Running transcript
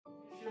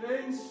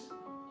Shillings?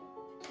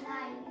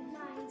 9.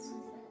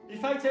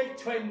 If I take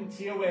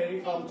 20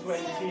 away from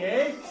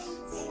 28,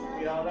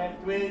 we are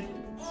left with? 8.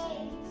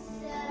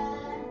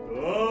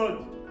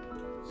 Good.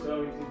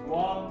 So it is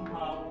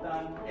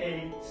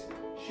 £1.08.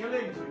 We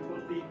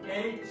put the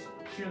 8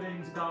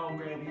 shillings down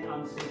where the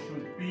answer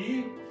should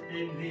be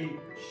in the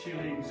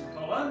shillings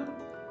column.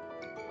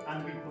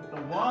 And we put the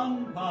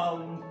 £1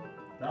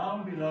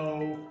 down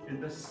below in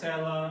the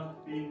cellar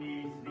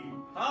beneath the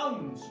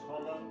pounds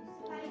column.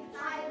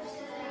 5.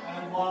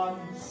 And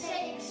 1.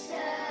 6.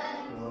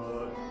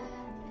 Good.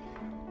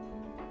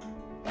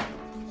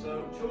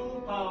 So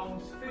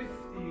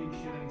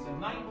 £2.15 shillings and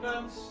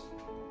 9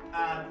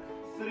 and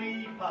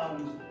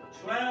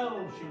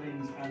 £3.12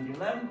 shillings and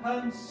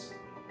 11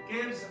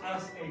 gives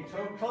us a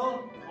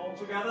total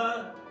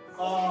altogether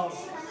of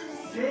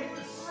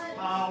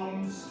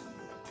 £6,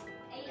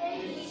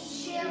 8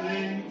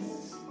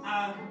 shillings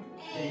and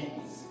 8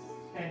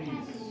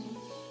 pennies.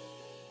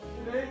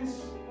 Shillings.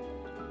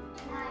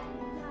 9.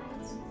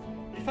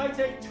 If I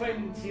take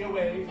 20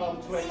 away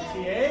from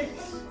 28,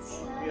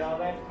 we are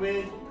left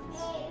with? 8.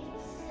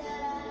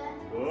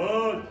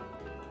 Good.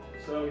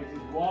 So it is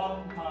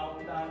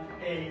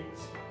 £1.08.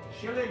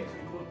 We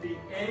put the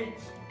 8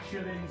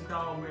 shillings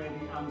down where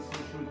the answer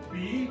should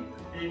be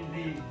in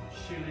the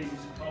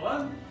shillings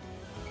column.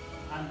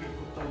 And we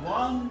put the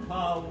 £1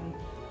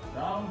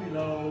 down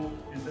below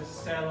in the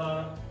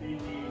cellar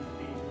beneath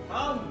the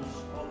pounds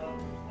column.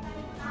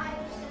 5.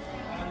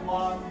 And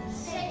 1.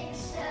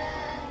 6.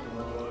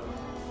 Good.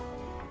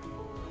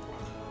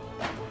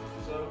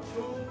 So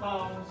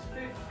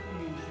 £2.15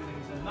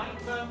 shillings and 9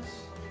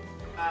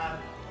 and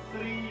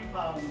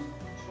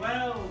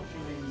 £3.12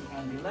 shillings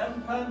and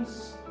 11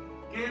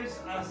 gives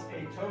us a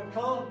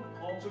total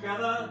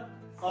altogether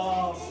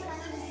of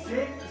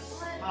 £6,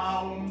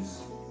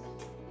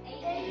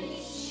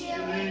 8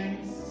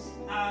 shillings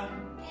and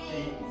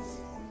 8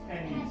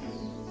 pennies.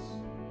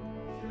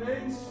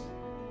 Shillings.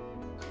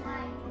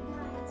 9.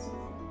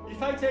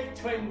 If I take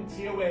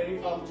 20 away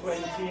from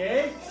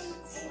 28,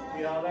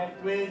 we are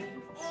left with? 8.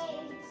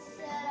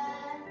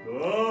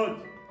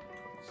 Good.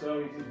 So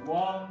it is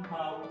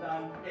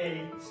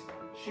 £1.08.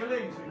 We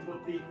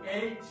put the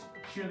 8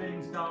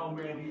 shillings down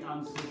where the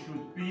answer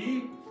should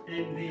be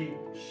in the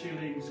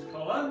shillings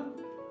column.